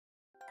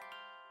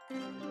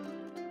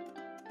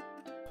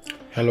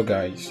Hello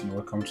guys, and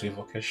welcome to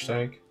Evoke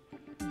Hashtag.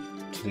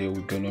 Today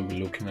we're going to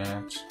be looking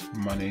at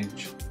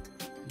manage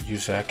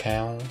user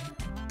account.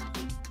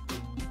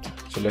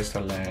 So let's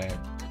start lab.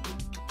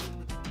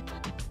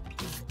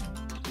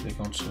 Click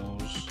on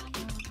tools,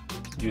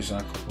 user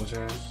and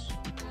composers,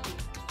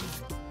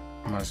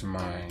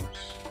 maximize.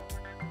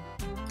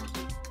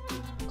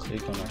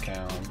 Click on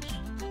accounts.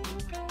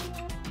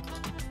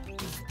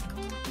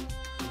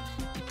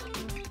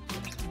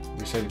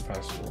 Reset the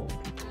password.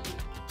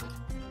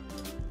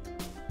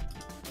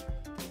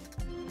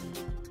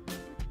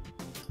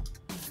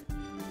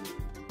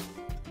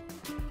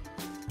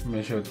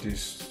 Make sure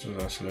these two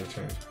are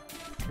selected.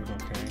 Click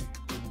OK.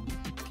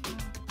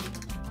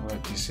 We're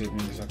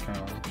disabling this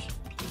account.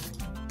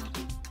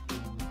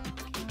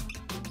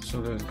 So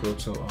let's go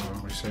to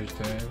research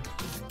dev.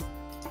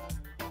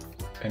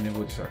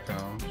 Enable this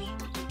account.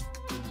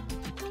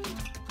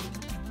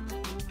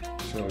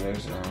 So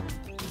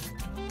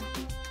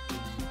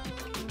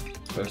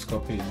let's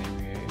copy the name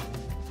here.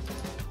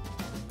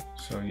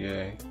 So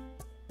yeah,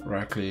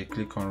 right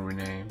click on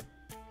rename.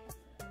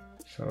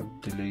 So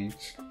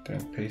delete,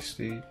 then paste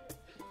it,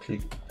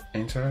 click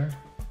enter,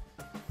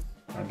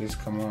 and this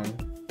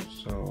command.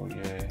 So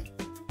yeah,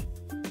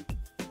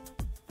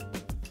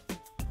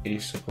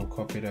 is to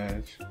copy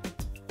that,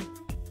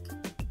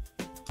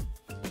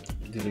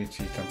 delete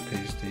it and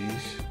paste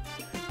this,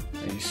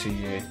 and you see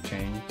here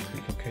change,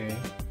 click OK.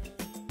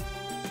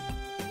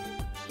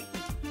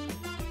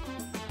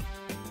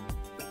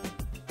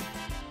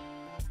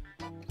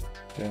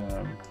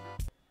 Then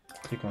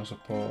click on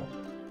support,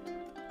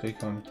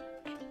 click on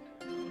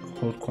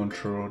hold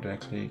control, then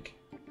click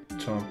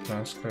turn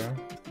plan scale,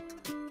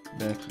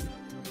 then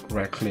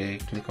right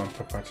click on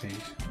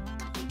properties,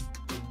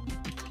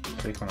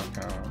 click on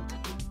account,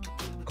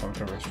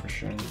 control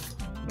restriction,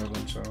 log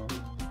into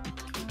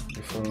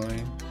the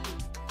following,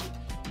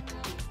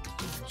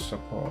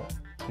 support,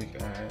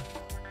 click add,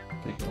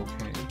 click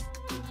OK,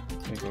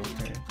 click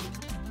OK.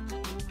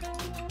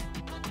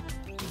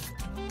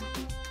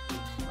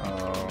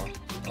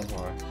 Oh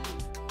boy,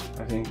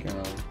 I think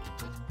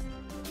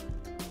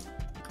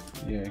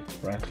yeah,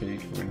 right click,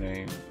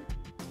 rename,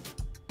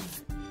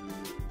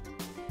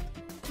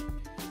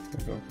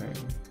 click OK.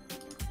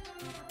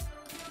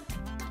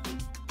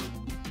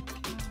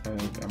 I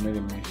think I made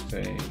a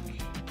mistake.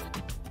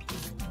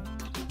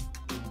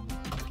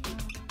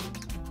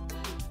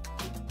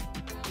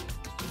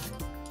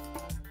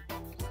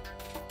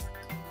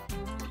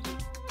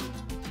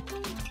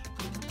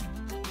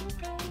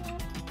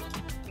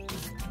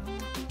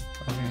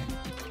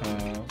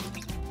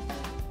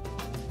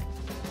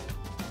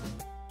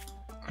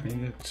 I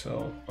need it,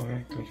 so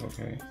okay, click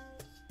OK,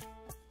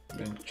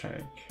 then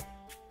check.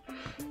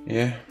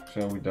 Yeah,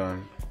 so we're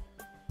done.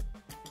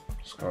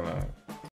 Let's go live.